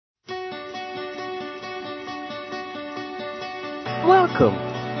Welcome.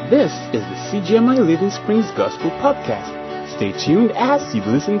 This is the CGMI Living Springs Gospel Podcast. Stay tuned as you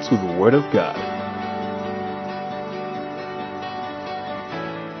listen to the Word of God.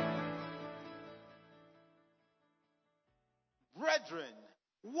 Brethren,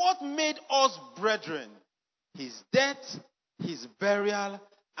 what made us brethren? His death, his burial,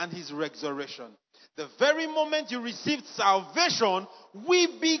 and his resurrection. The very moment you received salvation, we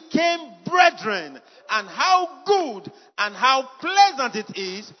became brethren. And how good and how pleasant it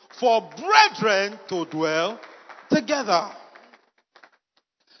is for brethren to dwell together.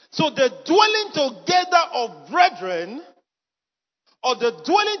 So the dwelling together of brethren, or the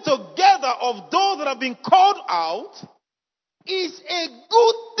dwelling together of those that have been called out, is a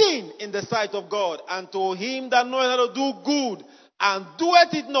good thing in the sight of God. And to him that knoweth how to do good and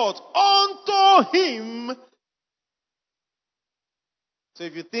doeth it not, unto him. So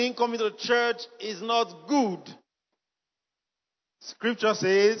if you think coming to the church is not good, Scripture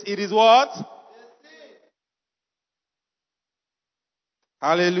says it is what?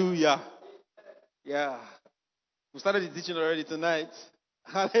 Hallelujah. Yeah. We started the teaching already tonight.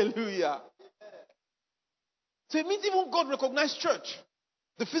 Hallelujah. So it means even God recognized church.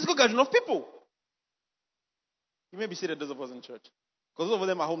 The physical gathering of people. You may be seated, those of us in church. Because those of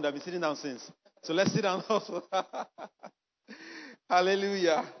them at home, they've been sitting down since. So let's sit down also.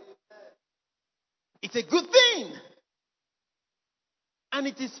 Hallelujah. It's a good thing. And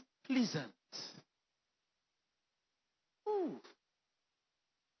it is pleasant. Ooh.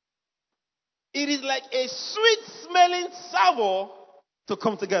 It is like a sweet-smelling savour to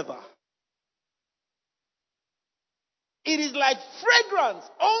come together. It is like fragrance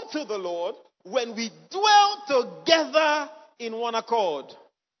unto the Lord when we dwell together in one accord.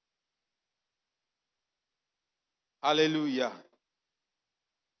 Hallelujah.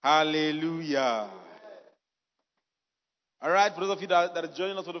 Hallelujah. All right, for those of you that are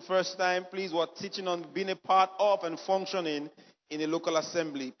joining us for the first time, please, we're teaching on being a part of and functioning in a local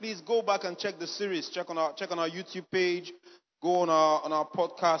assembly. Please go back and check the series. Check on our YouTube page. Go on our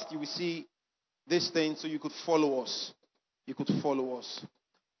podcast. You will see this thing so you could follow us.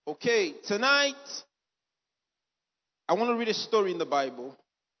 Okay, tonight, I want to read a story in the Bible.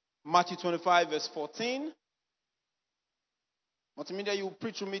 Matthew 25, verse 14. Multimedia, you will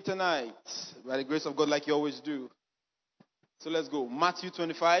preach with me tonight. By the grace of God, like you always do. So let's go. Matthew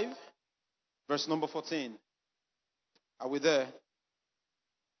 25, verse number 14. Are we there?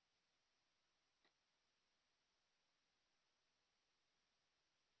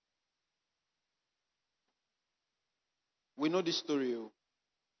 We know this story.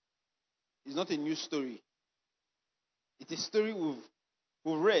 It's not a new story. It's a story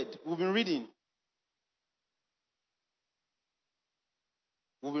we've read. We've been reading.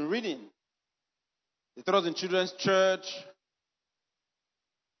 They taught us in children's church.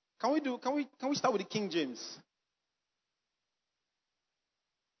 Can we start with the King James?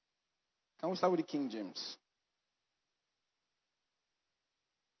 Can we start with the King James?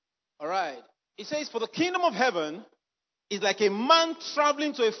 All right. It says, for the kingdom of heaven is like a man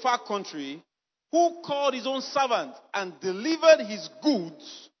traveling to a far country who called his own servants and delivered his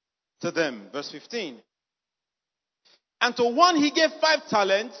goods to them. Verse 15. And to one he gave 5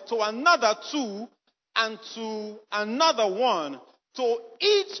 talents, to another 2, and to another 1, to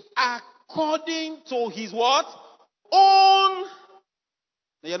each according to his what? Own.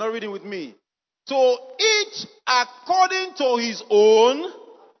 Now you're not reading with me. To each according to his own.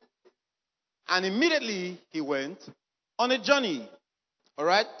 And immediately he went on a journey. All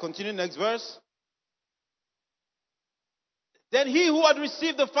right, continue next verse. Then he who had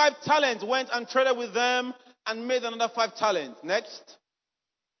received the 5 talents went and traded with them and made another 5 talents. Next.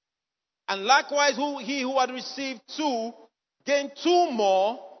 And likewise he who had received 2 gained 2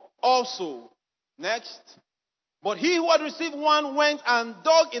 more also. Next. But he who had received 1 went and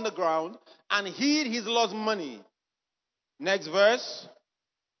dug in the ground and hid his lost money. Next verse.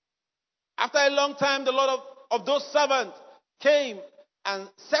 After a long time, the Lord of those servants came and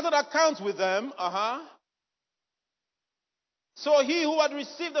settled accounts with them. So he who had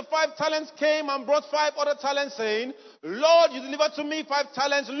received the 5 talents came and brought 5 other talents, saying, Lord, you delivered to me 5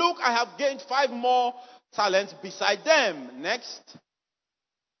 talents. Look, I have gained 5 more talents beside them. Next.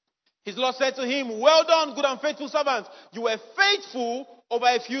 His Lord said to him, well done, good and faithful servant. You were faithful over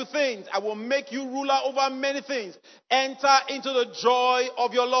a few things. I will make you ruler over many things. Enter into the joy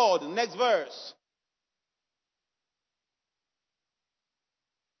of your Lord. Next verse.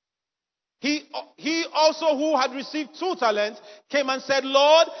 He also who had received 2 talents came and said,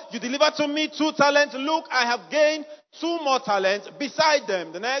 Lord, you delivered to me 2 talents. Look, I have gained 2 more talents beside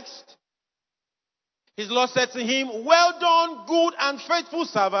them. The next. His Lord said to him, well done, good and faithful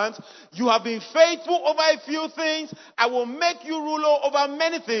servant. You have been faithful over a few things. I will make you ruler over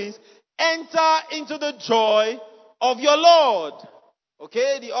many things. Enter into the joy of your Lord.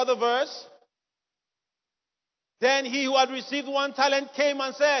 Okay, the other verse. Then he who had received 1 talent came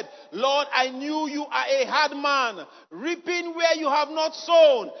and said, Lord, I knew you are a hard man, reaping where you have not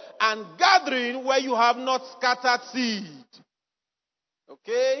sown, and gathering where you have not scattered seed.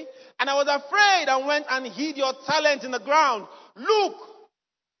 Okay? And I was afraid and went and hid your talent in the ground. Look,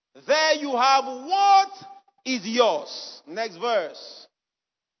 there you have what is yours. Next verse.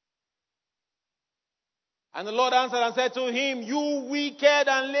 And the Lord answered and said to him, you wicked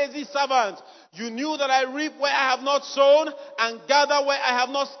and lazy servant, you knew that I reap where I have not sown and gather where I have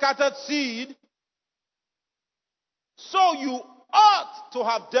not scattered seed. So you ought to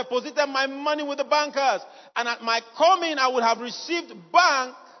have deposited my money with the bankers, and at my coming I would have received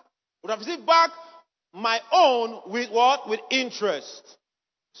back my own with what? With interest.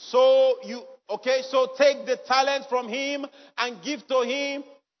 So take the talent from him and give to him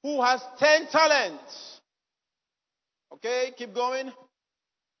who has 10 talents. Okay, keep going.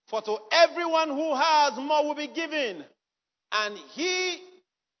 For to everyone who has, more will be given, and he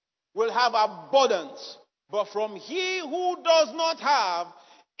will have abundance. But from he who does not have,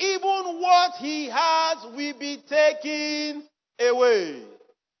 even what he has will be taken away.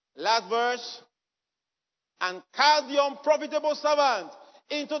 Last verse. And cast the unprofitable servant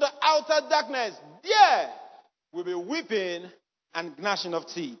into the outer darkness. There will be weeping and gnashing of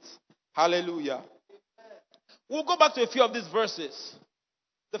teeth. Hallelujah. We'll go back to a few of these verses.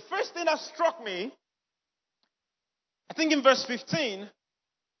 The first thing that struck me, I think in verse 15,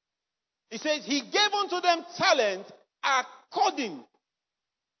 it says, he gave unto them talent according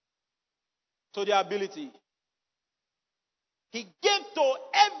to their ability. He gave to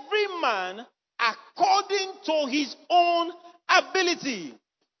every man according to his own ability.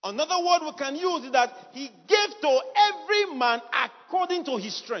 Another word we can use is that he gave to every man according to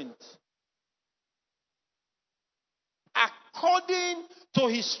his strength. According to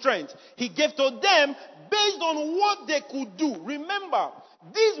his strength. He gave to them based on what they could do. Remember,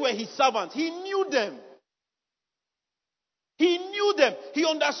 these were his servants. He knew them. He knew them. He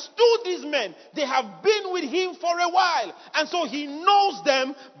understood these men. They have been with him for a while. And so he knows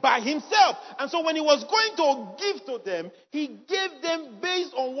them by himself. And so when he was going to give to them, he gave them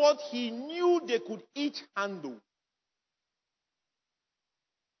based on what he knew they could each handle.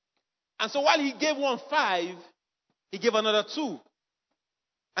 And so while he gave one 5, he gave another 2.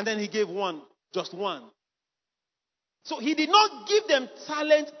 And then he gave one, just 1. So he did not give them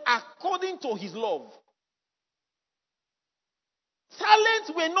talent according to his love.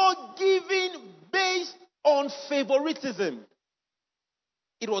 Talents were not given based on favoritism.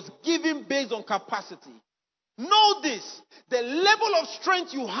 It was given based on capacity. Know this. The level of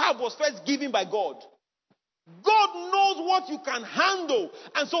strength you have was first given by God. God knows what you can handle.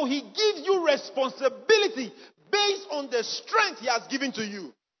 And so he gives you responsibility based on the strength he has given to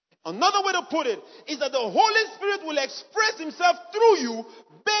you. Another way to put it is that the Holy Spirit will express himself through you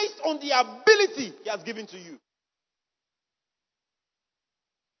based on the ability he has given to you.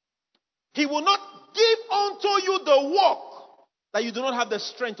 He will not give unto you the work that you do not have the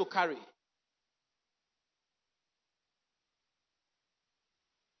strength to carry.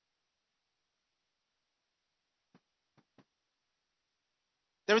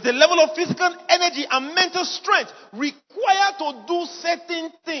 There is a level of physical energy and mental strength required to do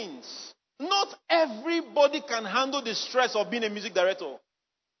certain things. Not everybody can handle the stress of being a music director.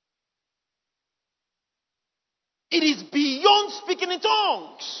 It is beyond speaking in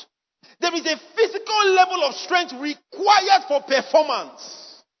tongues. There is a physical level of strength required for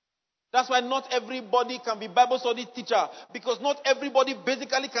performance. That's why not everybody can be Bible study teacher, because not everybody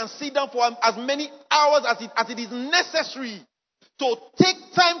basically can sit down for as many hours as it is necessary to take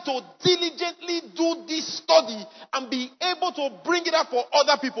time to diligently do this study and be able to bring it up for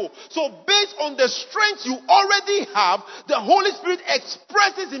other people. So based on the strength you already have, the Holy Spirit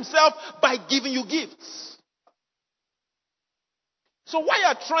expresses himself by giving you gifts. So why you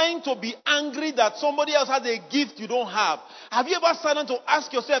are trying to be angry that somebody else has a gift you don't have? Have you ever sat down to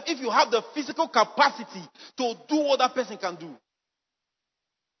ask yourself if you have the physical capacity to do what that person can do?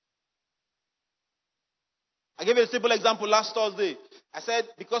 I gave you a simple example last Thursday. I said,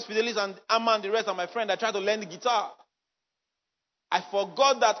 because Fidelis and Amma and the rest are my friend, I tried to learn the guitar. I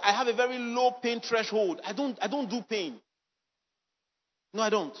forgot that I have a very low pain threshold. I don't do pain. No,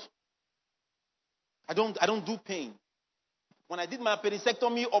 I don't. I don't do pain. When I did my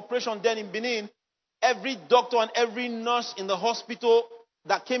appendectomy operation then in Benin, every doctor and every nurse in the hospital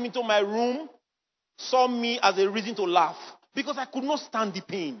that came into my room saw me as a reason to laugh because I could not stand the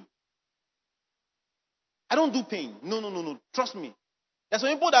pain. I don't do pain. No. Trust me. There's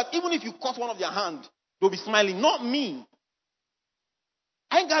some people that even if you cut one of their hand, they'll be smiling. Not me.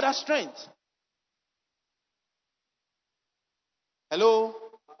 I ain't got that strength. Hello?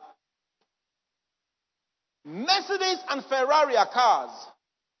 Mercedes and Ferrari are cars.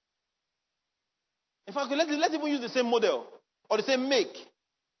 In fact, let's even use the same model or the same make.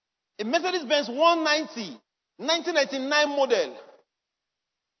 A Mercedes-Benz 190, 1999 model,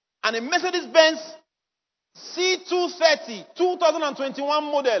 and a Mercedes-Benz C230, 2021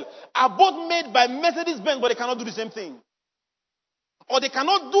 model are both made by Mercedes-Benz, but they cannot do the same thing. Or they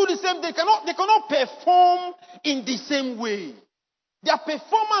cannot do the same, they cannot perform in the same way. Their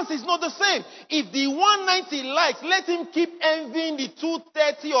performance is not the same. If the 190 likes, let him keep envying the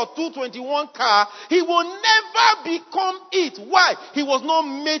 230 or 221 car. He will never become it. Why? He was not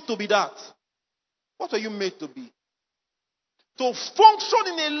made to be that. What are you made to be? To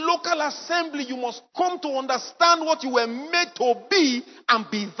function in a local assembly, you must come to understand what you were made to be and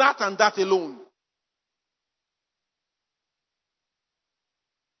be that and that alone.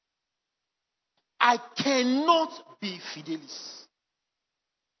 I cannot be Fidelis.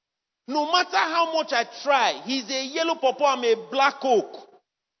 No matter how much I try, he's a yellow pawpaw, I'm a black oak.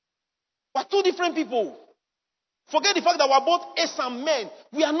 We're two different people. Forget the fact that we're both ace and men.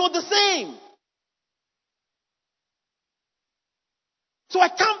 We are not the same. So I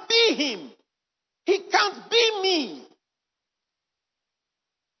can't be him. He can't be me.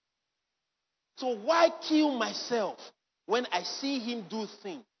 So why kill myself when I see him do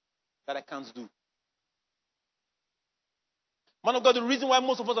things that I can't do? Man of God, the reason why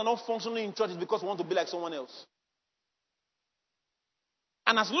most of us are not functioning in church is because we want to be like someone else.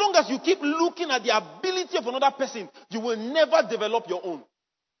 And as long as you keep looking at the ability of another person, you will never develop your own.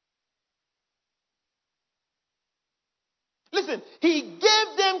 Listen, he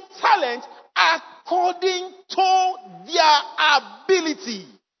gave them talent according to their ability.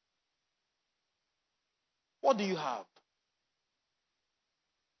 What do you have?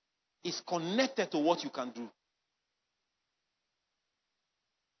 It's connected to what you can do.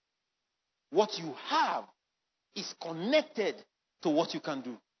 What you have is connected to what you can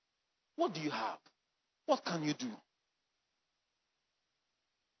do. What do you have? What can you do?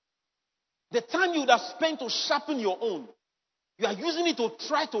 The time you would have spent to sharpen your own, you are using it to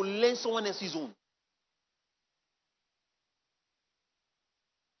try to learn someone else's own.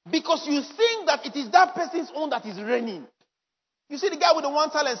 Because you think that it is that person's own that is reigning. You see the guy with the one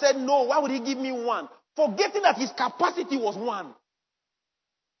talent said, no, why would he give me one? Forgetting that his capacity was one.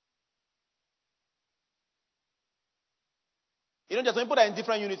 You know, there's some people that are in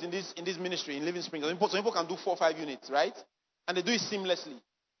different units in this ministry, in Living Spring. Some people can do 4 or 5 units, right? And they do it seamlessly.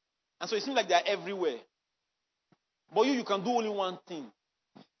 And so it seems like they are everywhere. But you can do only one thing.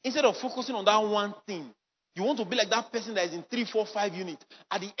 Instead of focusing on that one thing, you want to be like that person that is in 3, 4, 5 units.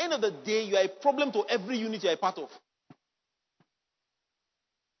 At the end of the day, you are a problem to every unit you are a part of.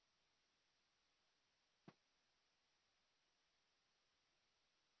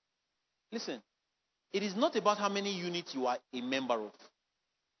 Listen, it is not about how many units you are a member of.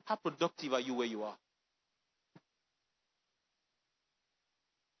 How productive are you where you are?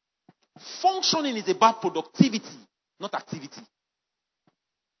 Functioning is about productivity, not activity.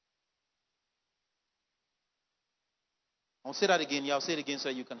 I'll say that again. Yeah, I'll say it again so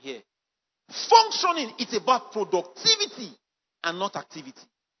you can hear. Functioning is about productivity and not activity.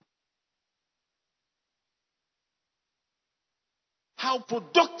 How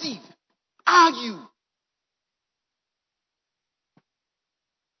productive are you?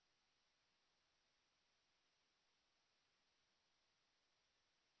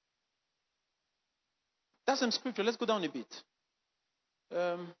 That's some scripture. Let's go down a bit.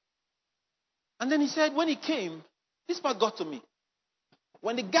 And then he said, when he came, this part got to me.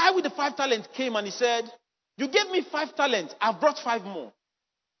 When the guy with the 5 talents came and he said, you gave me 5 talents, I've brought 5 more.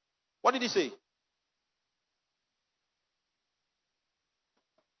 What did he say?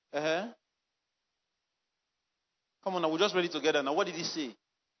 Come on now, we just read it together now. What did he say?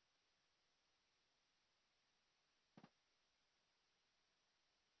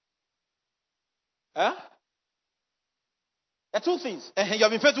 There are 2 things. You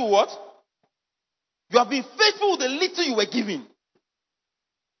have been faithful with what? You have been faithful with the little you were given.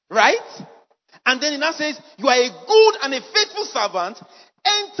 Right? And then it now says, you are a good and a faithful servant.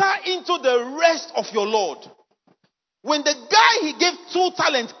 Enter into the rest of your Lord. When the guy he gave 2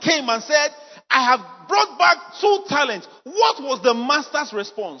 talents came and said, I have brought back 2 talents. What was the master's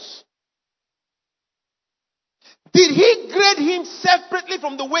response? Did he grade him separately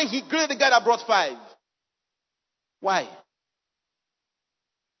from the way he graded the guy that brought 5? Why?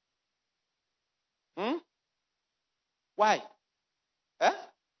 Why? Eh?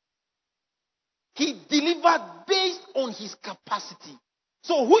 He delivered based on his capacity.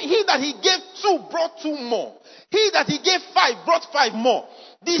 So he that he gave 2 brought 2 more. He that he gave 5 brought 5 more.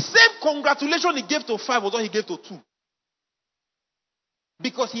 The same congratulation he gave to 5 was what he gave to 2.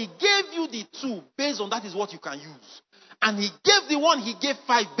 Because he gave you the 2 based on that is what you can use. And he gave the one he gave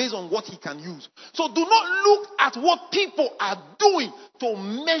 5 based on what he can use. So do not look at what people are doing to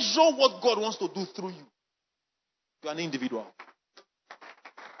measure what God wants to do through you. You're an individual.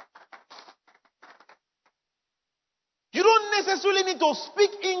 You don't necessarily need to speak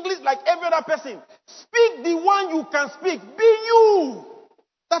English like every other person. Speak the one you can speak. Be you.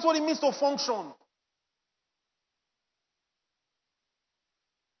 That's what it means to function.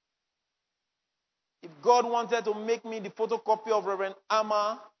 If God wanted to make me the photocopy of Reverend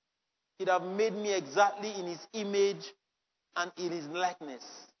Amma, he'd have made me exactly in his image and in his likeness.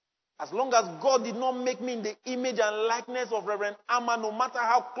 As long as God did not make me in the image and likeness of Reverend Amma, no matter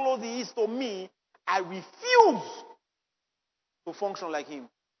how close he is to me, I refuse to function like him.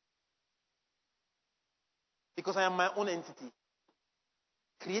 Because I am my own entity.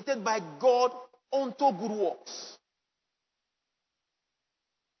 Created by God unto good works.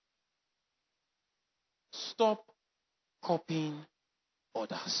 Stop copying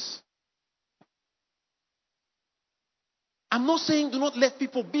others. I'm not saying do not let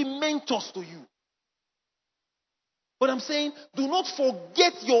people be mentors to you. But I'm saying do not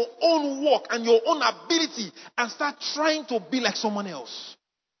forget your own work and your own ability and start trying to be like someone else.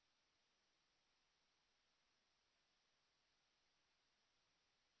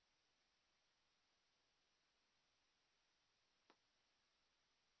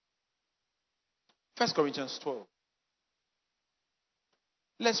 First Corinthians 12.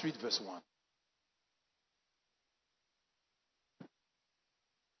 Let's read verse 1.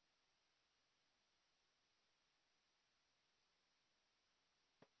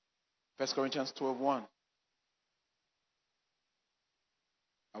 First Corinthians 12:1.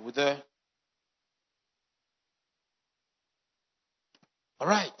 Are we there? All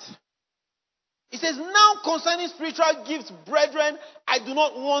right. It says, now concerning spiritual gifts, brethren, I do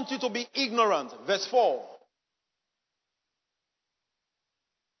not want you to be ignorant. Verse 4.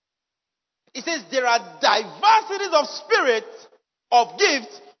 It says, there are diversities of spirit, of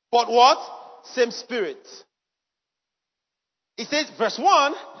gifts, but what? Same spirit. It says, verse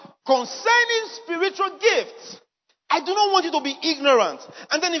 1, concerning spiritual gifts, I do not want you to be ignorant.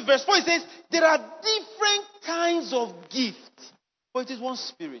 And then in verse 4 it says, there are different kinds of gifts, but it is one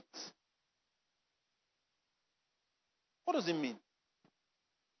spirit. What does it mean?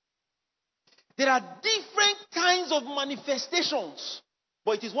 There are different kinds of manifestations,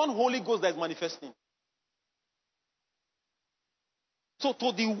 but it is one Holy Ghost that is manifesting. So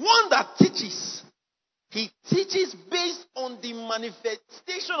to the one that teaches, he teaches based on the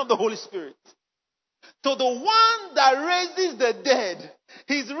manifestation of the Holy Spirit. To the one that raises the dead,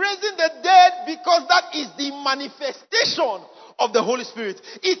 he's raising the dead because that is the manifestation of the Holy Spirit.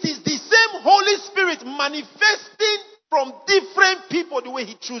 It is the same Holy Spirit manifesting from different people the way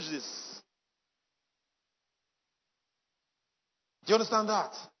he chooses. Do you understand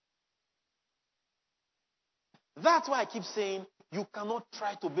that? That's why I keep saying you cannot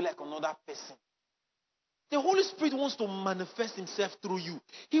try to be like another person. The Holy Spirit wants to manifest himself through you.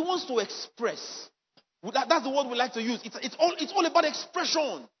 He wants to express. That's the word we like to use. It's all about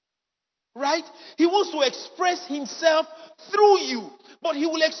expression. Right? He wants to express himself through you. But he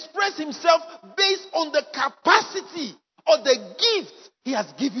will express himself based on the capacity or the gifts he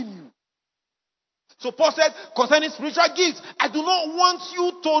has given you. So Paul said, concerning spiritual gifts, I do not want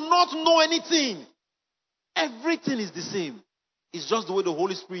you to not know anything. Everything is the same. It's just the way the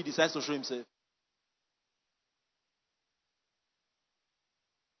Holy Spirit decides to show himself.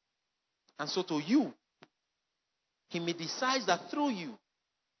 And so to you, he may decide that through you,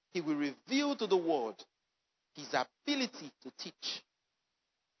 he will reveal to the world his ability to teach.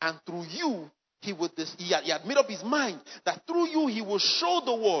 And through you, he had made up his mind that through you, he will show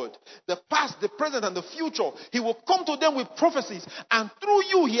the world the past, the present, and the future. He will come to them with prophecies. And through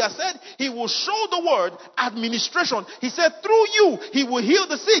you, he has said, he will show the world administration. He said, through you, he will heal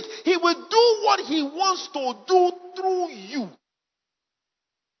the sick. He will do what he wants to do through you.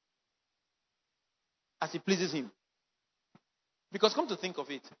 As it pleases him. Because come to think of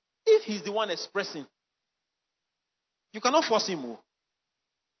it, if he's the one expressing, you cannot force him.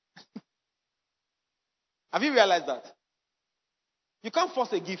 Have you realized that? You can't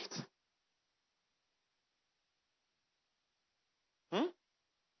force a gift.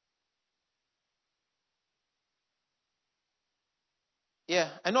 Yeah,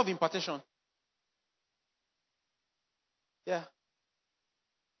 I know of impartation. Yeah.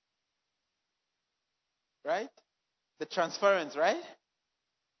 Right? The transference, right?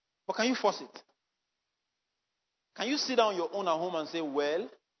 But can you force it? Can you sit down your own at home and say, well,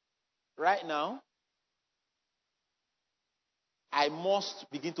 right now, I must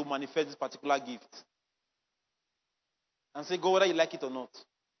begin to manifest this particular gift. And say, God, whether you like it or not,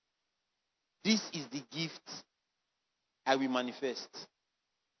 this is the gift I will manifest.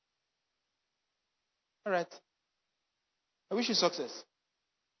 All right. I wish you success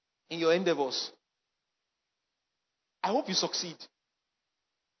in your endeavors. I hope you succeed.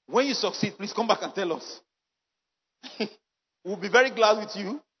 When you succeed, please come back and tell us. We'll be very glad with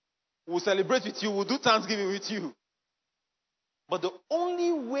you. We'll celebrate with you. We'll do Thanksgiving with you. But the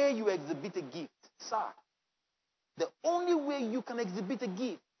only way you exhibit a gift, sir, the only way you can exhibit a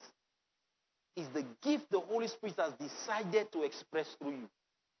gift is the gift the Holy Spirit has decided to express through you.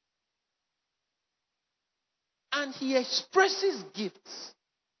 And He expresses gifts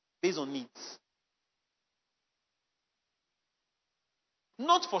based on needs.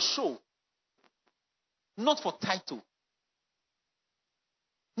 Not for show. Not for title.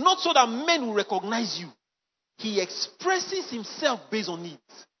 Not so that men will recognize you. He expresses Himself based on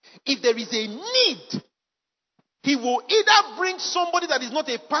needs. If there is a need, He will either bring somebody that is not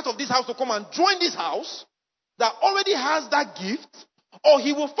a part of this house to come and join this house that already has that gift, or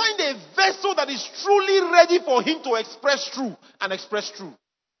He will find a vessel that is truly ready for Him to express true and express true.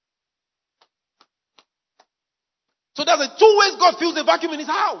 So there's a two ways God fills a vacuum in His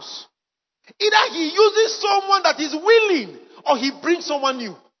house. Either He uses someone that is willing, or He brings someone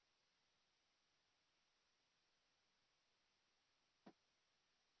new.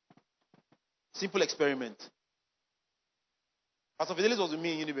 Simple experiment. Pastor Fidelis was with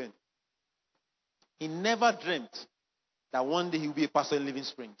me in Uniben. He never dreamt that one day he will be a pastor in Living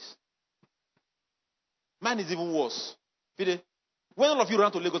Springs. Mine is even worse. Fide, when all of you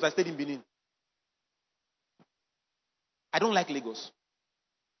ran to Lagos, I stayed in Benin. I don't like Lagos.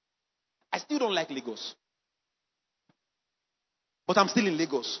 I still don't like Lagos. But I'm still in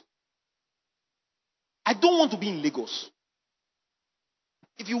Lagos. I don't want to be in Lagos.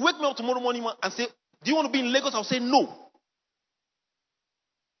 If you wake me up tomorrow morning and say, do you want to be in Lagos? I'll say no.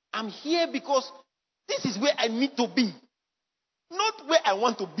 I'm here because this is where I need to be. Not where I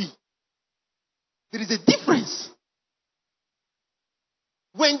want to be. There is a difference.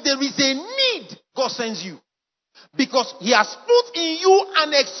 When there is a need, God sends you. Because He has put in you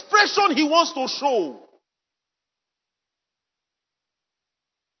an expression He wants to show.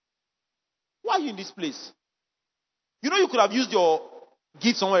 Why are you in this place? You know you could have used your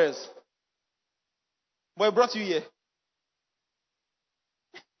gift somewhere else. But I brought you here.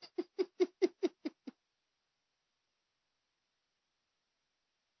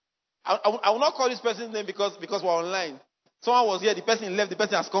 I will not call this person's name because we're online. Someone was here, the person left, the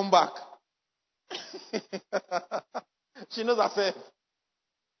person has come back. She knows herself.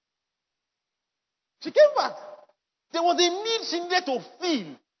 She came back. There was a need she needed to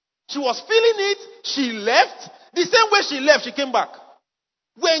feel. She was feeling it. She left. The same way she left, she came back.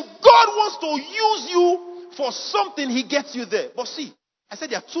 When God wants to use you for something, He gets you there. But see, I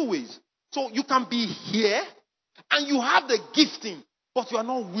said there are two ways. So you can be here and you have the gifting, but you are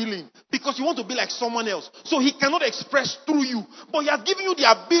not willing because you want to be like someone else. So He cannot express through you. But He has given you the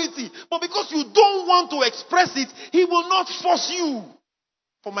ability. But because you don't want to express it, He will not force you.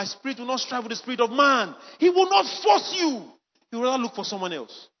 For my spirit will not strive with the spirit of man. He will not force you. He will rather look for someone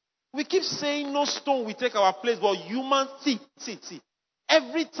else. We keep saying no stone will take our place, but humans, see.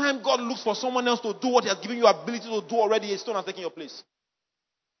 Every time God looks for someone else to do what He has given you ability to do already, a stone has taken your place.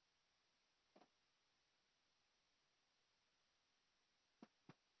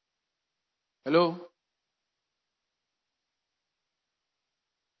 Hello?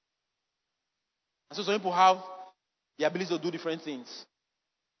 And so some people have the ability to do different things.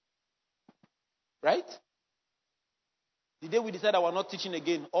 Right? The day we decide that we're not teaching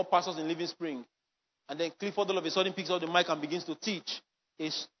again, all pastors in Living Spring, and then Clifford all of a sudden picks up the mic and begins to teach,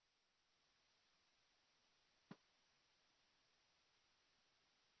 is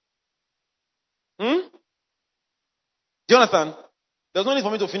Jonathan, there's no need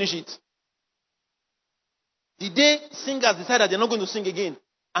for me to finish it. The day singers decide that they're not going to sing again,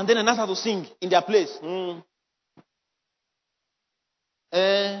 and then announce how to sing in their place.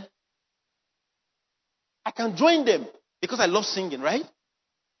 I can join them because I love singing, right?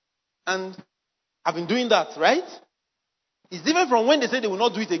 And I've been doing that, right? It's different from when they say they will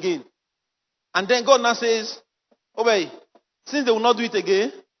not do it again. And then God now says, obey, since they will not do it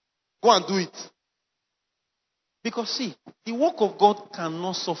again, go and do it. Because see, the work of God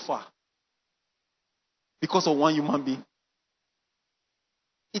cannot suffer because of one human being.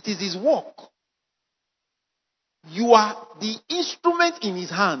 It is his work. You are the instrument in his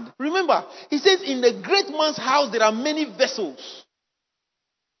hand. Remember, he says in the great man's house there are many vessels.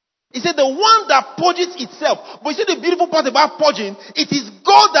 He said the one that purges itself. But you see the beautiful part about purging, it is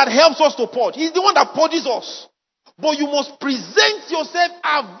God that helps us to purge. He's the one that purges us. But you must present yourself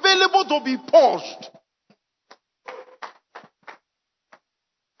available to be purged.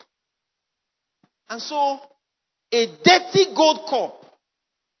 And so, a dirty gold cup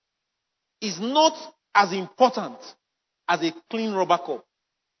is not as important as a clean rubber cup.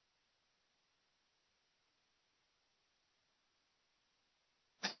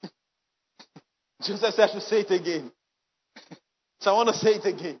 Joseph said I should say it again. So I want to say it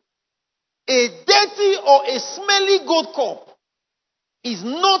again. A dirty or a smelly gold cup is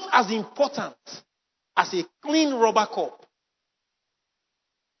not as important as a clean rubber cup.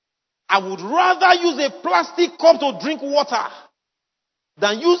 I would rather use a plastic cup to drink water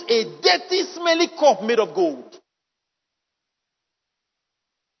than use a dirty, smelly cup made of gold.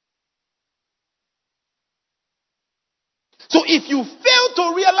 So if you fail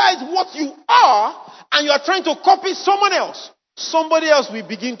to realize what you are and you are trying to copy someone else, somebody else will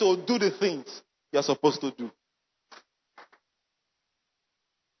begin to do the things you're supposed to do.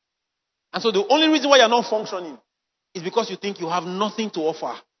 And so the only reason why you're not functioning is because you think you have nothing to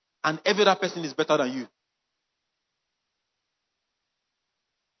offer and every other person is better than you.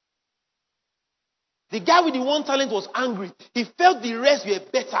 The guy with the one talent was angry. He felt the rest were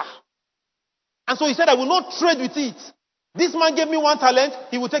better. And so he said, I will not trade with it. This man gave me one talent,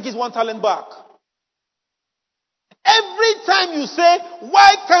 he will take his one talent back. Every time you say,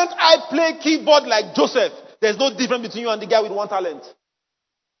 why can't I play keyboard like Joseph? There's no difference between you and the guy with one talent.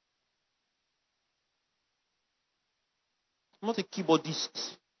 I'm not a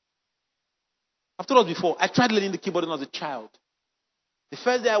keyboardist. I've told us before, I tried learning the keyboard when I was a child. The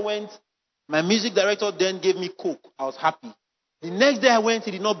first day I went, my music director then gave me Coke. I was happy. The next day I went,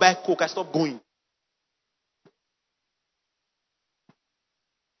 he did not buy Coke. I stopped going.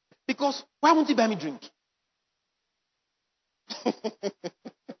 Because why won't he buy me drink?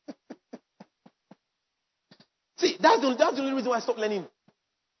 See, that's the only reason why I stopped learning.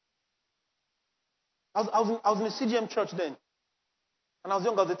 I was in a CGM church then. And I was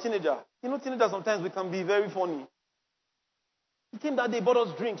young, I was a teenager. You know, teenagers sometimes we can be very funny. He came that day, bought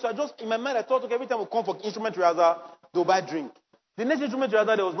us drinks. So I just, in my mind, I thought, okay, every time we come for instrument rehearsal, they'll buy drink. The next instrument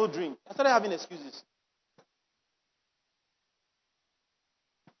rehearsal, there was no drink. I started having excuses.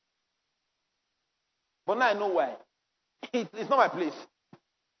 But now I know why. It's not my place.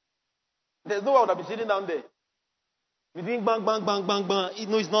 There's no way I would have been sitting down there. We doing bang, bang, bang, bang, bang.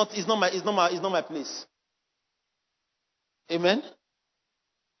 No, it's not my place. Amen?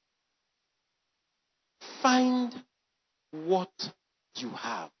 Find what you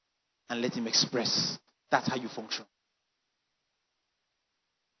have and let him express. That's how you function.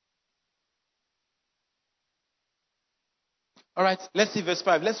 All right, let's see verse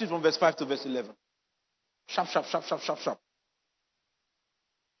 5. Let's read from verse 5 to verse 11. Sharp, sharp, sharp, sharp, sharp, sharp.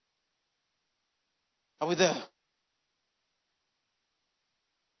 Are we there?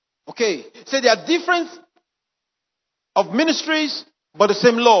 Okay. Say there are different of ministries, but the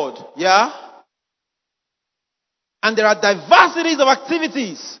same Lord. Yeah? And there are diversities of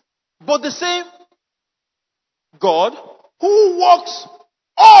activities, but the same God who works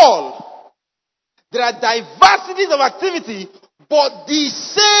all. There are diversities of activity, but the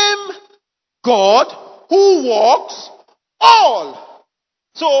same God who works all.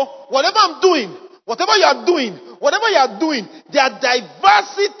 So, whatever I'm doing, whatever you are doing, there are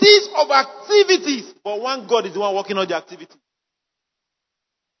diversities of activities, but one God is the one working on the activity.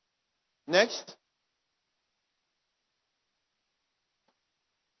 Next.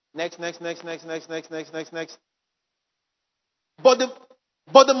 Next. But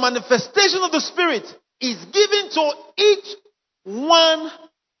the manifestation of the Spirit is given to each one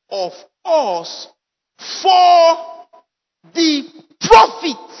of us for the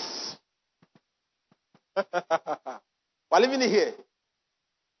profit. We're living here.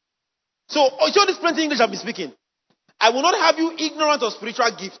 So, this plenty English I'll be speaking. I will not have you ignorant of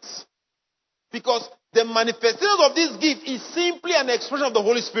spiritual gifts. Because the manifestation of this gift is simply an expression of the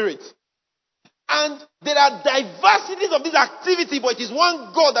Holy Spirit. And there are diversities of this activity, but it is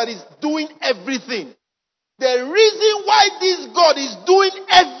one God that is doing everything. The reason why this God is doing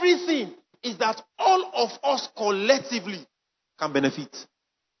everything is that all of us collectively can benefit.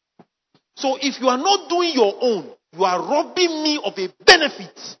 So if you are not doing your own, you are robbing me of a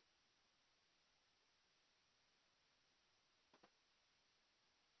benefit.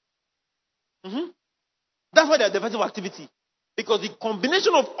 Mhm. That's why they are defensive activity. Because the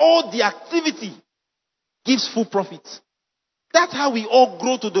combination of all the activity gives full profit. That's how we all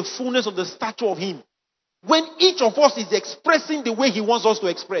grow to the fullness of the stature of Him. When each of us is expressing the way He wants us to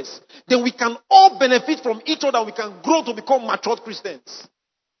express, then we can all benefit from each other. We can grow to become matured Christians.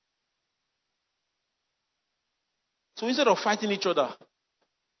 So instead of fighting each other,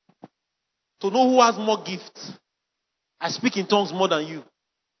 to know who has more gifts, I speak in tongues more than you.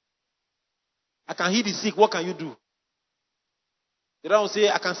 I can heal the sick. What can you do? The other will say,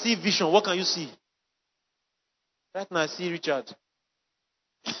 I can see vision. What can you see? Right now, I see Richard.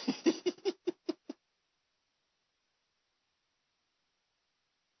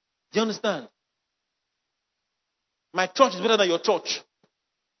 Do you understand? My church is better than your church.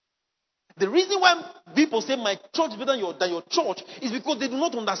 The reason why people say my church is better than your church is because they do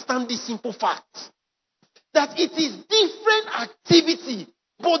not understand this simple fact. That it is different activity,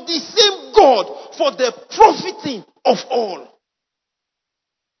 but the same God for the profiting of all.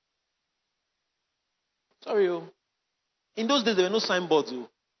 Sorry, oh. In those days, there were no signboards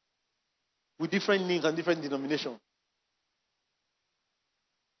with different names and different denominations.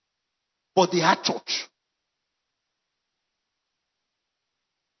 But they had church.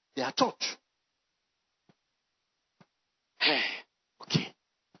 They had church. Okay.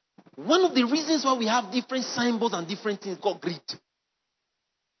 One of the reasons why we have different signboards and different things called greed.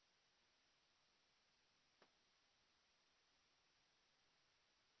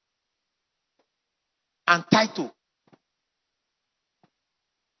 And title.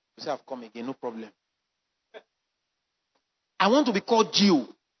 You say, I've come again, no problem. I want to be called Gio.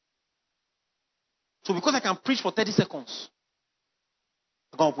 So because I can preach for 30 seconds,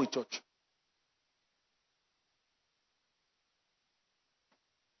 I go up with church.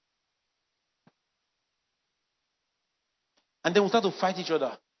 And then we start to fight each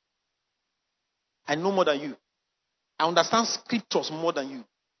other. I know more than you. I understand scriptures more than you.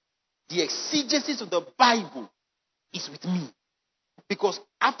 The exegesis of the Bible is with me. Because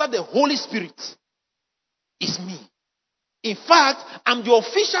after the Holy Spirit is me. In fact, I'm the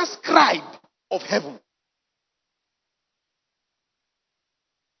official scribe of heaven.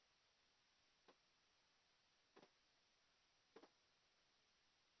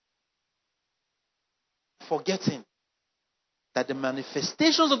 Forgetting that the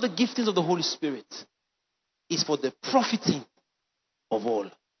manifestations of the giftings of the Holy Spirit is for the profiting of all.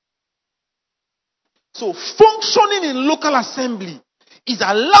 So functioning in local assembly is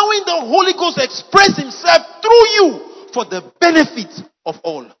allowing the Holy Ghost to express Himself through you for the benefit of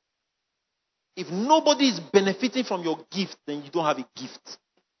all. If nobody is benefiting from your gift, then you don't have a gift.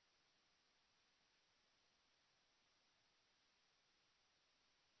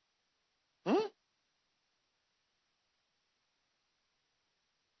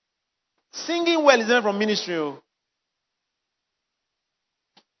 Singing well is not from ministry.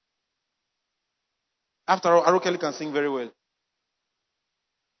 After all, Arokeli can sing very well.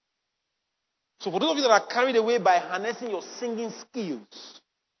 So for those of you that are carried away by harnessing your singing skills,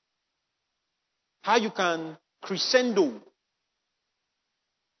 how you can crescendo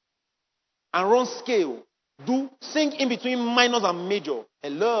and run scale, sing in between minors and major.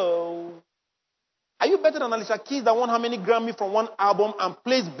 Hello. Are you better than Alicia Keys that won how many Grammy from one album and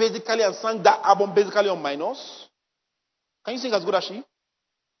plays basically and sang that album basically on minors? Can you sing as good as she?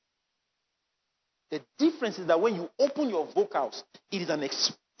 The difference is that when you open your vocals, it is an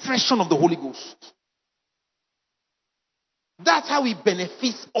expression of the Holy Ghost. That's how it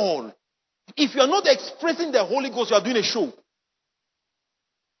benefits all. If you are not expressing the Holy Ghost, you are doing a show.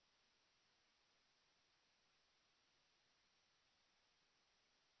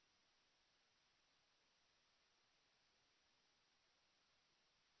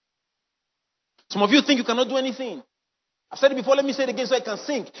 Some of you think you cannot do anything. I've said it before, let me say it again so I can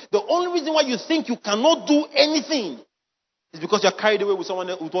sing. The only reason why you think you cannot do anything is because you're carried away with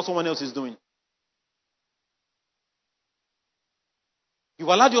what someone else is doing. You've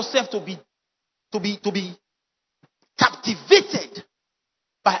allowed yourself to be captivated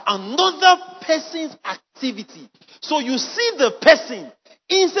by another person's activity. So you see the person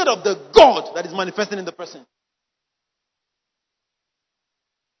instead of the God that is manifesting in the person.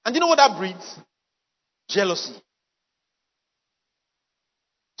 And you know what that breeds? Jealousy.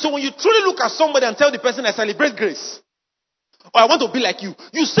 So when you truly look at somebody and tell the person, I celebrate grace, or I want to be like you,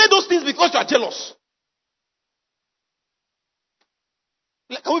 you say those things because you are jealous.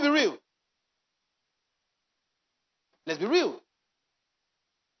 Can we be real? Let's be real.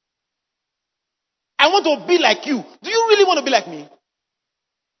 I want to be like you. Do you really want to be like me?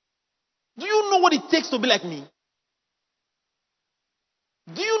 Do you know what it takes to be like me?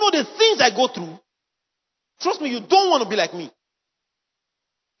 Do you know the things things I go through, trust me, you don't want to be like me.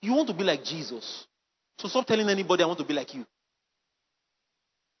 You want to be like Jesus. So stop telling anybody I want to be like you.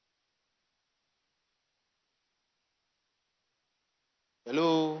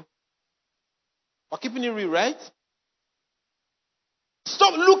 Hello? We're keeping it real, right?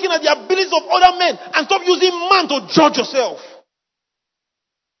 Stop looking at the abilities of other men and stop using man to judge yourself.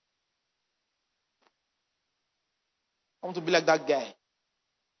 I want to be like that guy.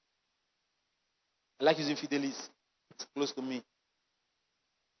 I like using Fidelis. It's close to me.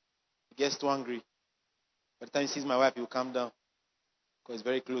 He gets too angry. By the time he sees my wife, he will calm down. Because it's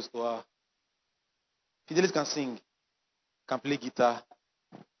very close to her. Fidelis can sing, can play guitar,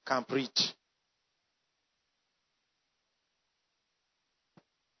 can preach.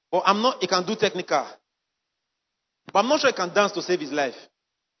 But he can do technical. But I'm not sure he can dance to save his life.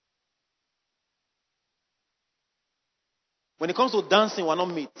 When it comes to dancing, we're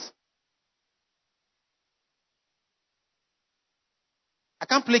not mates. I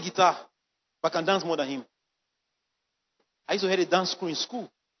can't play guitar, but I can dance more than him. I used to hear a dance school in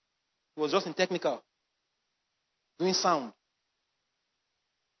school. He was just in technical, doing sound.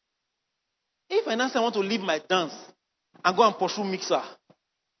 If I now say I want to leave my dance and go and pursue mixer,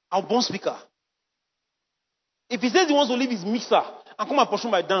 I'll burn speaker. If he says he wants to leave his mixer and come and pursue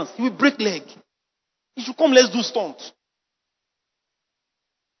my dance, he will break leg. He should come, let's do stunts.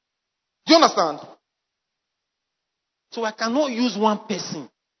 Do you understand? So I cannot use one person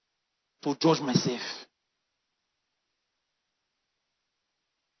to judge myself.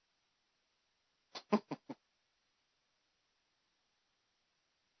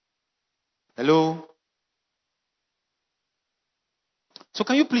 Hello? So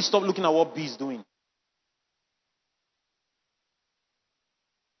can you please stop looking at what B is doing?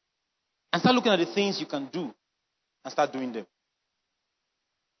 And start looking at the things you can do and start doing them.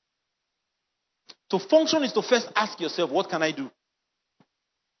 To function is to first ask yourself, what can I do?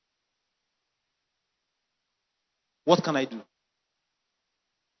 What can I do?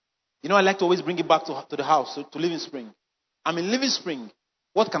 You know, I like to always bring it back to the house, to Living Spring. I'm in Living Spring.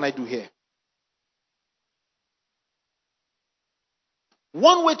 What can I do here?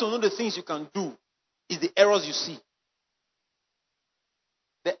 One way to know the things you can do is the errors you see.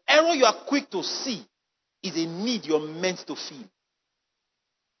 The error you are quick to see is a need you're meant to feel.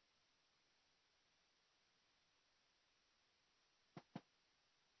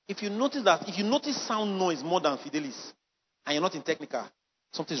 If you notice sound noise more than Fidelis, and you're not in technical,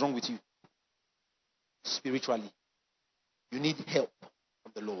 something's wrong with you. Spiritually. You need help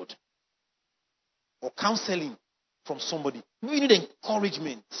from the Lord. Or counseling from somebody. Maybe you need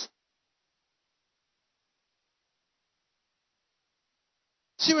encouragement.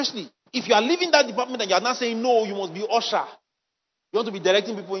 Seriously. If you are leaving that department and you are not saying, no, you must be usher. You want to be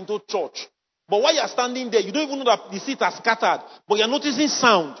directing people into church. But while you are standing there, you don't even know that the seats are scattered. But you are noticing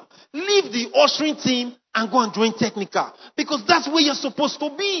sound. Leave the ushering team and go and join technical. Because that's where you're supposed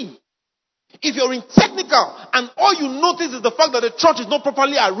to be. If you're in technical and all you notice is the fact that the church is not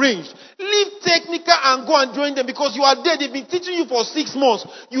properly arranged, leave technical and go and join them because you are there. They've been teaching you for 6 months.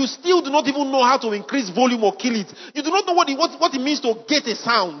 You still do not even know how to increase volume or kill it. You do not know what it means to get a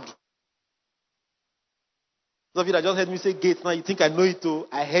sound. Some of you that just heard me say gate, now you think I know it too.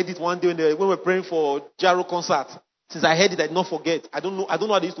 I heard it one day when we were praying for Jaro concert. Since I heard it, I did not forget. I don't know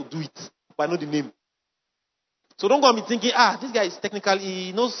how they used to do it, but I know the name. So don't go and be thinking, this guy is technical,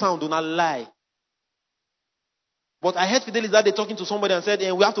 he knows sound, do not lie. But I heard Fidelis that day talking to somebody and said,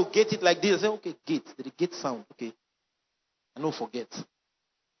 we have to get it like this. I said, okay, gate. The gate sound. Okay. I don't forget.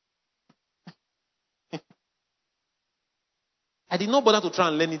 I did not bother to try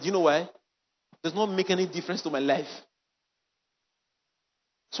and learn it. Do you know why? It does not make any difference to my life.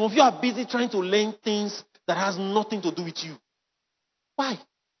 Some of you are busy trying to learn things that has nothing to do with you. Why?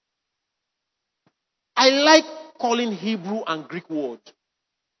 I like calling Hebrew and Greek words.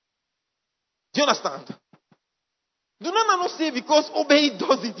 Do you understand? Do not say because Obey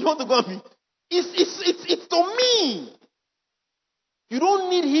does it. You want to go and be. It's to me. You don't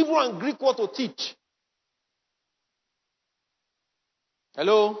need Hebrew and Greek word to teach.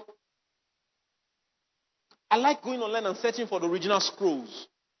 Hello? I like going online and searching for the original scrolls.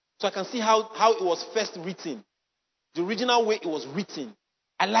 So I can see how it was first written. The original way it was written.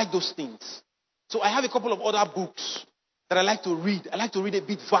 I like those things. So I have a couple of other books that I like to read. I like to read a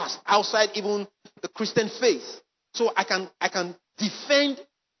bit vast, outside even the Christian faith. So I can defend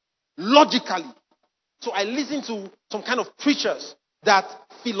logically. So I listen to some kind of preachers that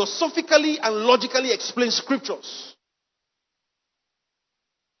philosophically and logically explain scriptures.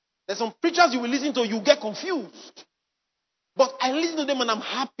 There's some preachers you will listen to, you get confused. But I listen to them and I'm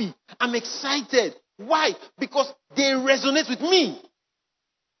happy. I'm excited. Why? Because they resonate with me.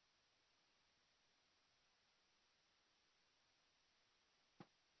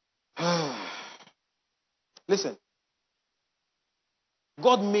 Listen.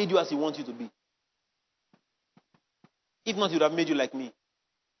 God made you as He wants you to be. If not, He would have made you like me.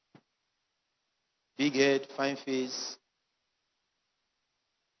 Big head, fine face,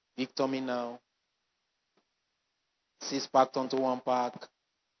 big tummy now. 6-pack turned to 1-pack.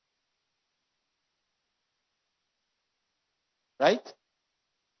 Right?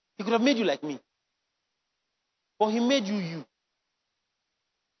 He could have made you like me. But He made you you.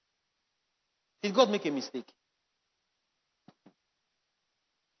 Did God make a mistake?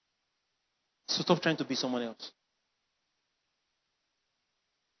 So stop trying to be someone else.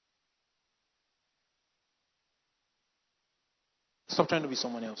 Stop trying to be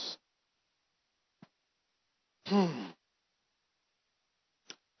someone else.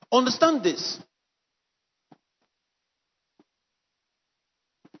 Understand this.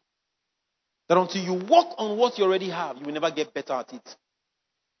 That until you work on what you already have, you will never get better at it.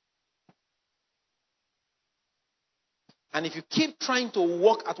 And if you keep trying to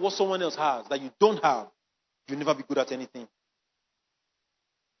work at what someone else has that you don't have, you'll never be good at anything.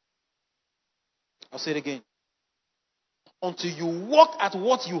 I'll say it again. Until you work at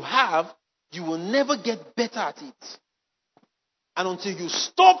what you have, you will never get better at it. And until you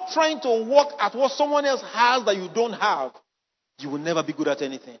stop trying to work at what someone else has that you don't have, you will never be good at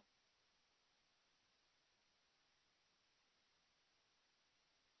anything.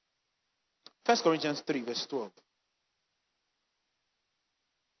 First Corinthians 3, verse 12.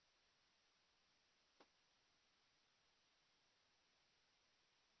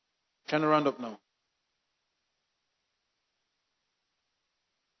 Trying to round up now.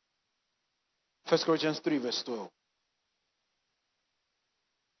 First Corinthians 3, verse 12.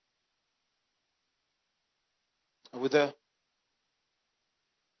 Are we there?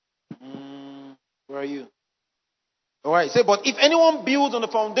 Where are you? All right. Say, but if anyone builds on the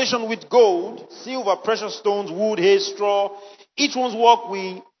foundation with gold, silver, precious stones, wood, hay, straw, each one's work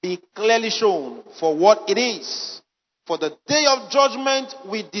will be clearly shown for what it is. For the day of judgment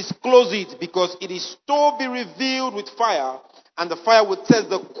we disclose it, because it is to be revealed with fire, and the fire will test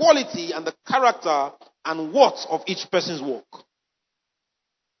the quality and the character and worth of each person's work.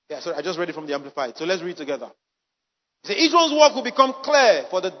 Yeah, sorry, I just read it from the Amplified. So let's read together. So each one's work will become clear,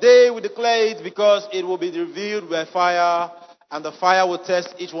 for the day we declare it, because it will be revealed by fire, and the fire will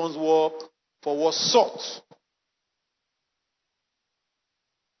test each one's work for what sort.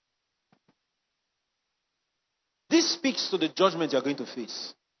 This speaks to the judgment you're going to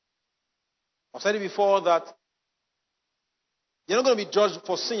face. I've said it before that you're not going to be judged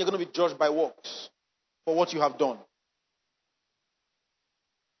for sin, you're going to be judged by works, for what you have done.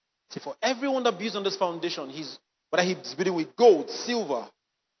 See, for everyone that builds on this foundation, whether he's building with gold, silver,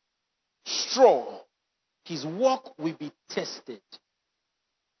 straw, his work will be tested.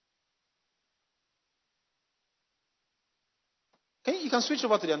 Okay, you can switch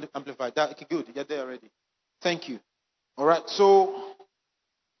over to the Amplified. Okay, good. You're there already. Thank you. All right. So,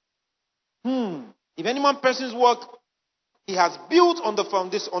 if any one person's work he has built on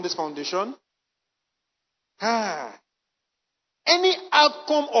this foundation, any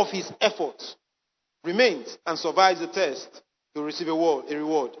outcome of his effort remains and survives the test, he'll receive a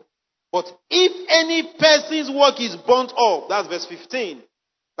reward. But if any person's work is burnt up, that's verse 15,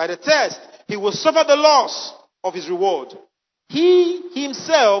 by the test, he will suffer the loss of his reward. He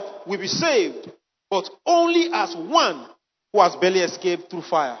himself will be saved, but only as one who has barely escaped through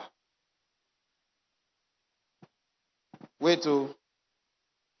fire. Wait, do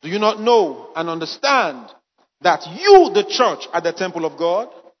you not know and understand that you, the church, are the temple of God?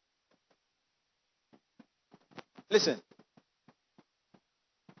 Listen.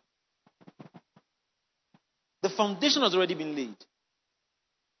 The foundation has already been laid.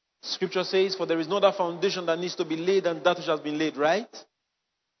 Scripture says, for there is no other foundation that needs to be laid than that which has been laid, right?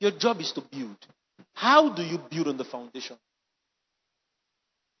 Your job is to build. How do you build on the foundation?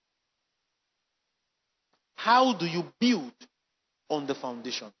 How do you build on the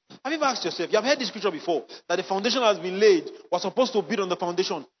foundation? Have you ever asked yourself, you have heard this scripture before, that the foundation has been laid, we're supposed to build on the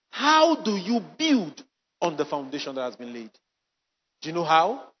foundation. How do you build on the foundation that has been laid? Do you know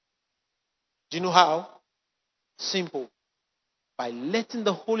how? Do you know how? Simple. By letting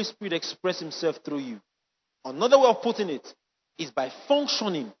the Holy Spirit express himself through you. Another way of putting it is by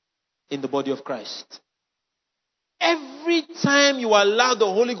functioning in the body of Christ. Every time you allow the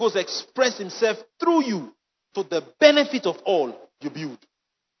Holy Ghost express himself through you to the benefit of all, you build.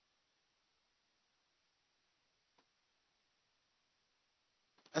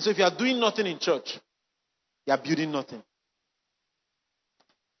 And so if you are doing nothing in church, you are building nothing.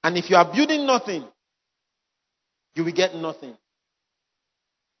 And if you are building nothing, you will get nothing.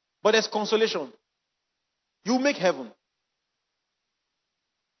 But there's consolation. You will make heaven.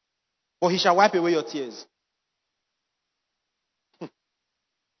 But he shall wipe away your tears.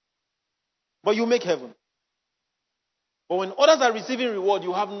 But you make heaven. But when others are receiving reward,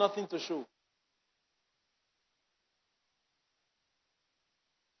 you have nothing to show.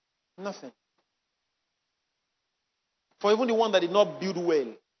 Nothing. For even the one that did not build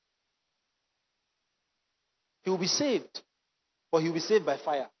well, he will be saved. But he will be saved by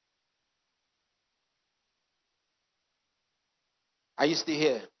fire. Are you still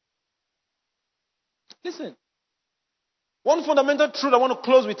here? Listen. One fundamental truth I want to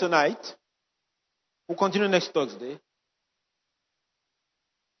close with tonight, we'll continue next Thursday,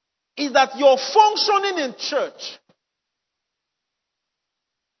 is that your functioning in church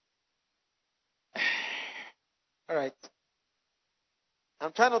all right.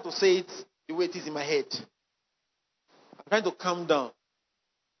 I'm trying not to say it the way it is in my head. I'm trying to calm down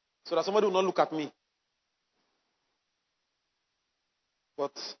so that somebody will not look at me.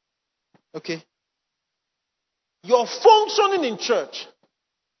 But, okay. Your functioning in church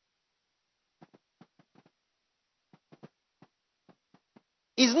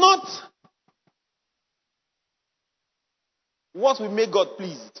is not what will make God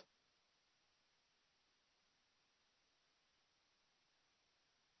pleased.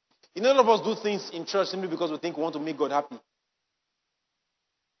 None of us do things in church simply because we think we want to make God happy.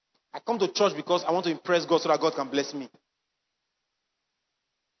 I come to church because I want to impress God so that God can bless me.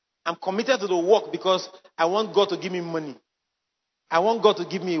 I'm committed to the work because I want God to give me money. I want God to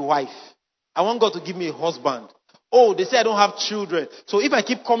give me a wife. I want God to give me a husband. Oh, they say I don't have children. So if I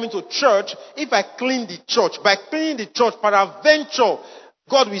keep coming to church, if I clean the church, by cleaning the church, peradventure,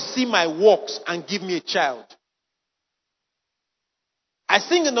 God will see my works and give me a child. I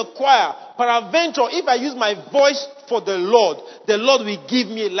sing in the choir, peradventure, if I use my voice for the Lord will give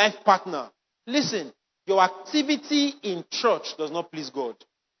me a life partner. Listen, your activity in church does not please God.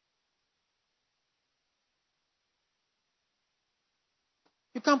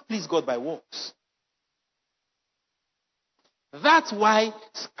 You can't please God by works. That's why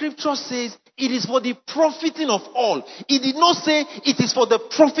scripture says it is for the profiting of all. It did not say it is for the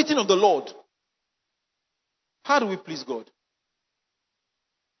profiting of the Lord. How do we please God?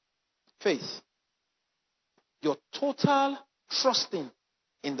 Faith. Your total trusting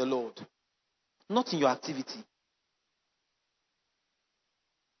in the Lord, not in your activity.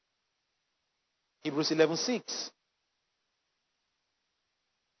 Hebrews 11:6.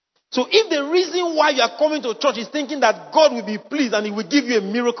 So if the reason why you are coming to church is thinking that God will be pleased and he will give you a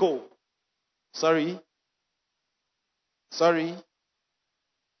miracle, sorry.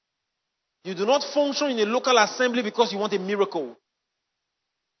 You do not function in a local assembly because you want a miracle.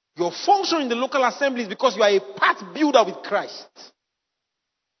 Your function in the local assembly is because you are a part builder with Christ.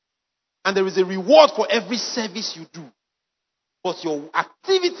 And there is a reward for every service you do. But your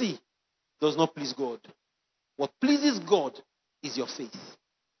activity does not please God. What pleases God is your faith.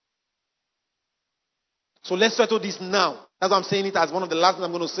 So let's settle this now. That's why I'm saying it as one of the last things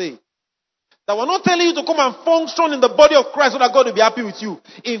I'm going to say. That we're not telling you to come and function in the body of Christ so that God will be happy with you.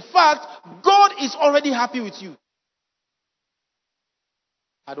 In fact, God is already happy with you.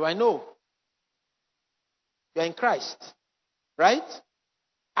 How do I know? You're in Christ. Right?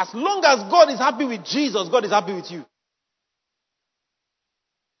 As long as God is happy with Jesus, God is happy with you.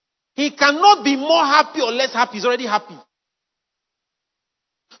 He cannot be more happy or less happy. He's already happy.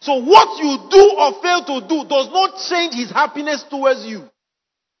 So what you do or fail to do does not change his happiness towards you.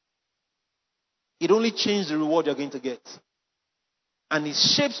 It only changes the reward you're going to get. And it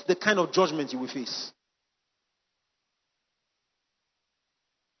shapes the kind of judgment you will face.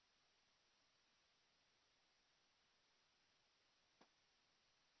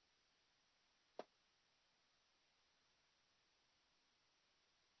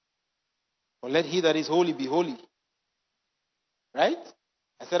 Or let he that is holy be holy. Right?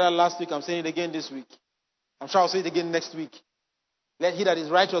 I said that last week. I'm saying it again this week. I'm sure I'll say it again next week. Let he that is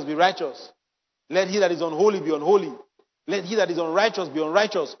righteous be righteous. Let he that is unholy be unholy. Let he that is unrighteous be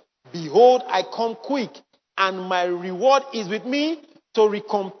unrighteous. Behold, I come quick, and my reward is with me to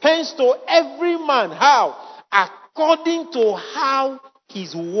recompense to every man. How? According to how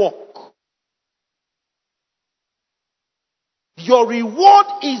his work. Your reward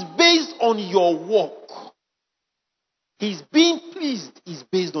is based on your work. His being pleased is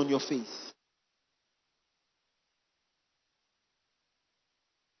based on your faith.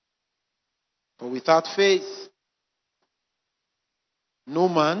 But without faith, No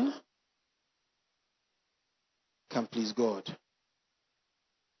man can please God.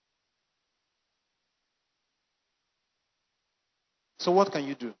 So what can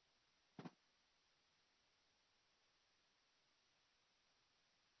you do?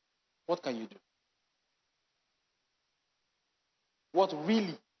 What can you do? What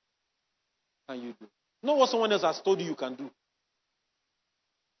really can you do? Not what someone else has told you can do.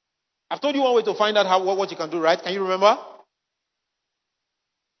 I've told you one way to find out what you can do, right? Can you remember?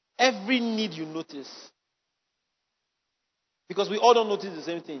 Every need you notice. Because we all don't notice the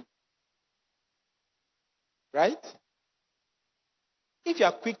same thing. Right? If you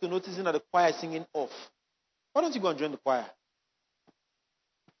are quick to noticing that the choir is singing off, why don't you go and join the choir?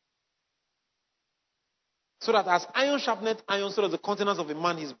 So that as iron sharpeneth iron, so does the countenance of a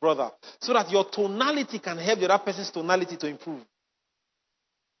man his brother. So that your tonality can help the other person's tonality to improve.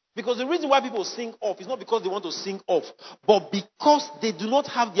 Because the reason why people sing off is not because they want to sing off, but because they do not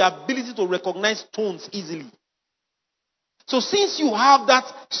have the ability to recognize tones easily. So since you have that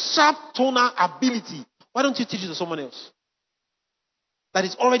sharp tonal ability, why don't you teach it to someone else that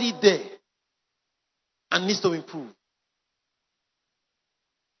is already there and needs to improve?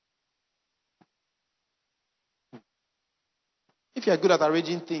 If you are good at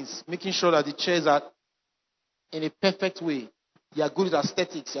arranging things, making sure that the chairs are in a perfect way, you are good at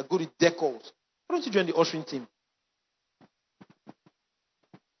aesthetics, you are good at decors, why don't you join the ushering team?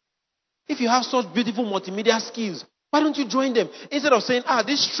 If you have such beautiful multimedia skills, why don't you join them? Instead of saying,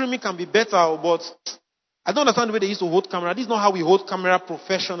 this streaming can be better, but I don't understand the way they used to hold camera. This is not how we hold camera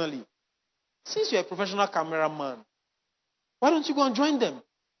professionally. Since you're a professional cameraman, why don't you go and join them?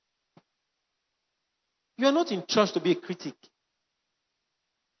 You are not in church to be a critic.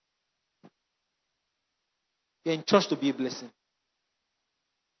 You're in church to be a blessing.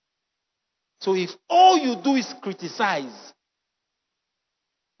 So if all you do is criticize,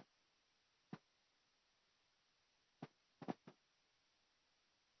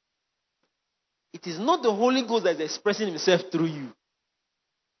 it is not the Holy Ghost that is expressing himself through you.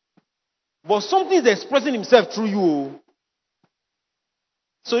 But something is expressing himself through you.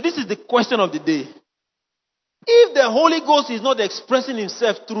 So this is the question of the day. If the Holy Ghost is not expressing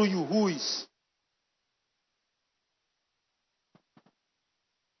himself through you, who is?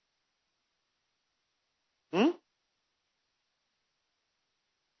 Hmm?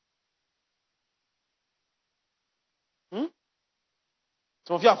 Hmm?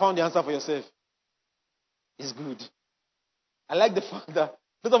 Some of you have found the answer for yourself. It's good. I like the fact that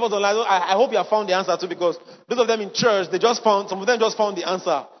those of us online, I hope you have found the answer too, because those of them in church, some of them just found the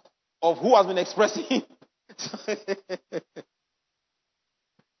answer of who has been expressing.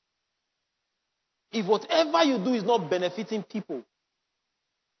 If whatever you do is not benefiting people,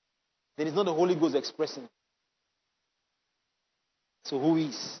 then it's not the Holy Ghost expressing. So who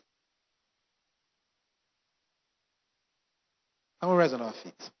is? Can we rise on our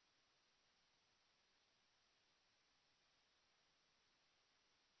feet?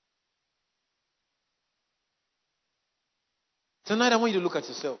 Tonight I want you to look at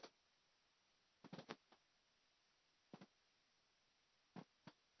yourself.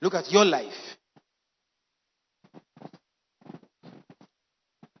 Look at your life.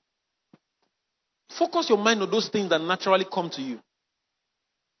 Focus your mind on those things that naturally come to you.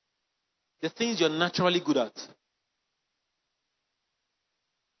 The things you're naturally good at.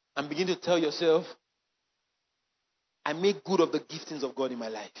 And begin to tell yourself, I make good of the giftings of God in my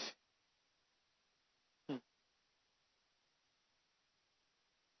life.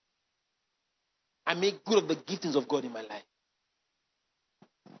 I make good of the giftings of God in my life.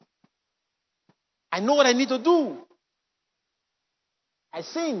 I know what I need to do. I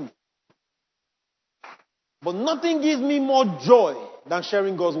sing. But nothing gives me more joy than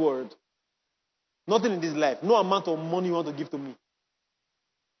sharing God's word. Nothing in this life. No amount of money you want to give to me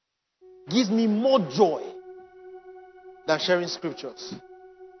gives me more joy than sharing scriptures.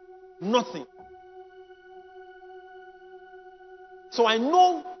 Nothing. So I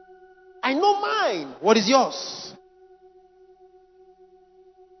know mine. What is yours?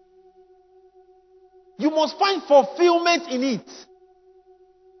 You must find fulfillment in it.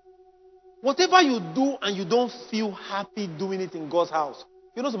 Whatever you do and you don't feel happy doing it in God's house,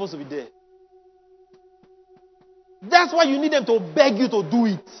 you're not supposed to be there. That's why you need them to beg you to do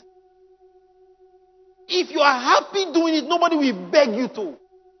it. If you are happy doing it, nobody will beg you to.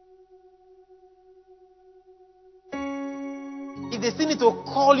 If they still need to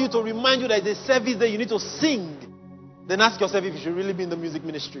call you to remind you that there's a service that you need to sing, then ask yourself if you should really be in the music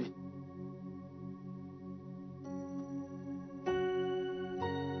ministry.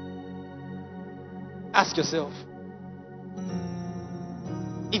 Ask yourself.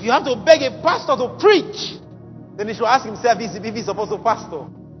 If you have to beg a pastor to preach, then he should ask himself if he's supposed to pastor.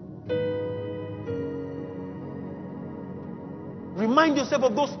 Remind yourself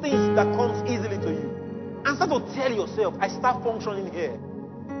of those things that comes easily to you. And start to tell yourself, I start functioning here.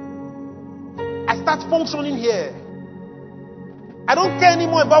 I start functioning here. I don't care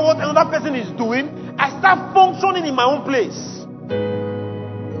anymore about what another person is doing. I start functioning in my own place.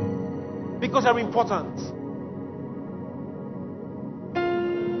 Because I'm important.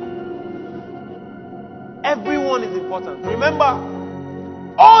 Everyone is important. Remember,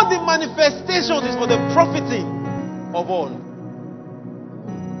 all the manifestations is for the profiting of all.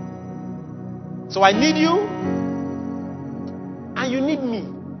 So I need you, and you need me,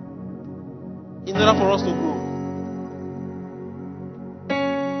 in order for us to grow.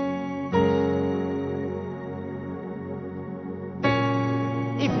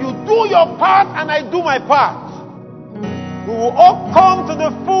 If you do your part and I do my part, we will all come to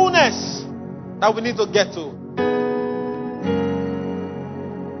the fullness that we need to get to.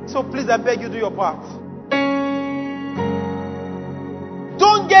 So please, I beg you, do your part.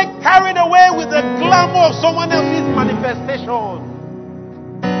 Don't get carried away with the glamour of someone else's manifestation.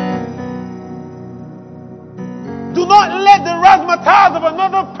 Do not let the razzmatazz of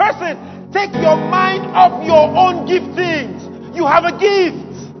another person take your mind off your own giftings. You have a gift.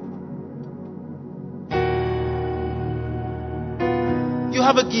 You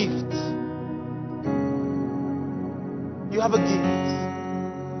have a gift. You have a gift.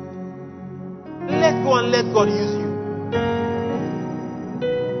 Let go and let God use you.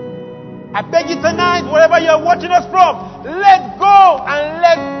 I beg you tonight, wherever you're watching us from, let go and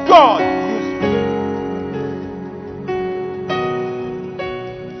let God use you.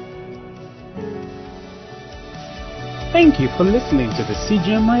 Thank you for listening to the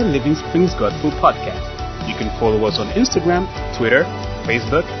CGMI Living Springs Gospel Podcast. You can follow us on Instagram, Twitter,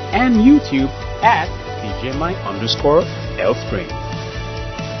 Facebook, and YouTube at CGMI_L Springs.